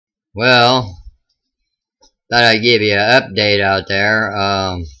Well, thought I'd give you an update out there.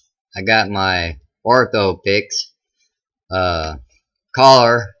 I got my Orthofix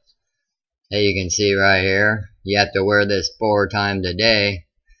collar that you can see right here. You have to wear this 4 times a day,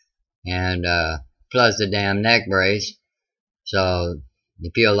 and plus the damn neck brace, so you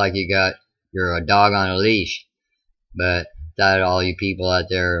feel like you're a dog on a leash. But thought all you people out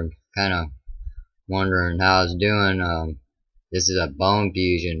there kind of wondering how it's doing. This is a bone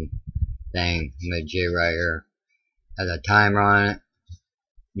fusion thing, legit right here. Has a timer on it.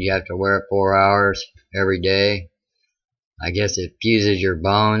 You have to wear it 4 hours every day. I guess it fuses your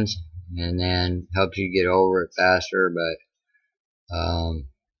bones and then helps you get over it faster. But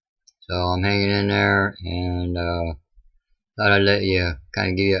so I'm hanging in there, and thought I'd let you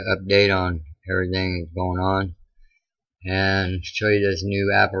kind of give you an update on everything that's going on and show you this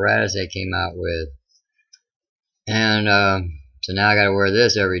new apparatus they came out with. And so now I got to wear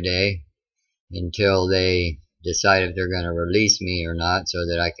this every day until they decide if they're going to release me or not, so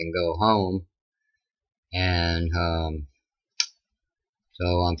that I can go home. And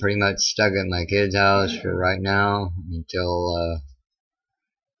so I'm pretty much stuck at my kid's house for right now until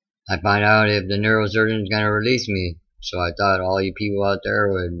I find out if the neurosurgeon is going to release me. So I thought all you people out there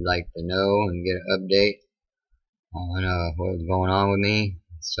would like to know and get an update on what was going on with me.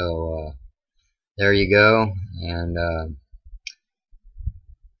 So there you go, and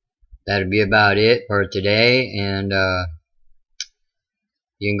that'll be about it for today. And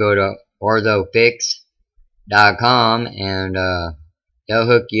you can go to orthofix.com, and they'll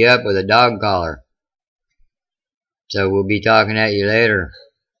hook you up with a dog collar. So we'll be talking at you later.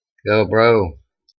 Go, bro.